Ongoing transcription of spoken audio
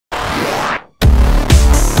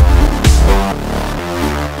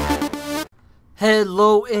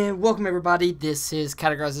Hello and welcome everybody. This is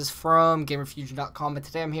Categorizes from GamerFusion.com, and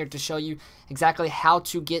today I'm here to show you exactly how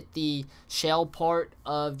to get the shell part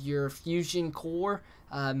of your Fusion core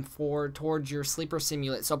towards your sleeper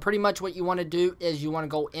simulate. So pretty much what you want to do is you want to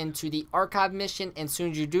go into the archive mission, and as soon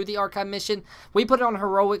as you do the archive mission, we put it on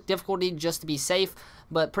heroic difficulty just to be safe,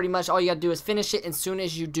 but pretty much all you got to do is finish it. As soon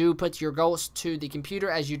as you do put your ghost to the computer,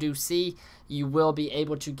 as you do see, you will be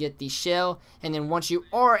able to get the shell. And then once you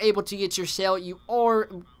are able to get your shell, you are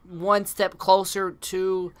one step closer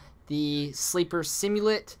to the sleeper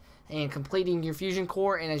simulate and completing your fusion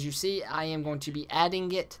core. And as you see, I am going to be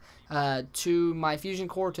adding it to my fusion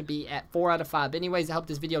core to be at 4 out of 5. Anyways, I hope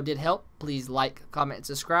this video did help. Please like, comment, and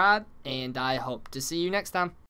subscribe, and I hope to see you next time.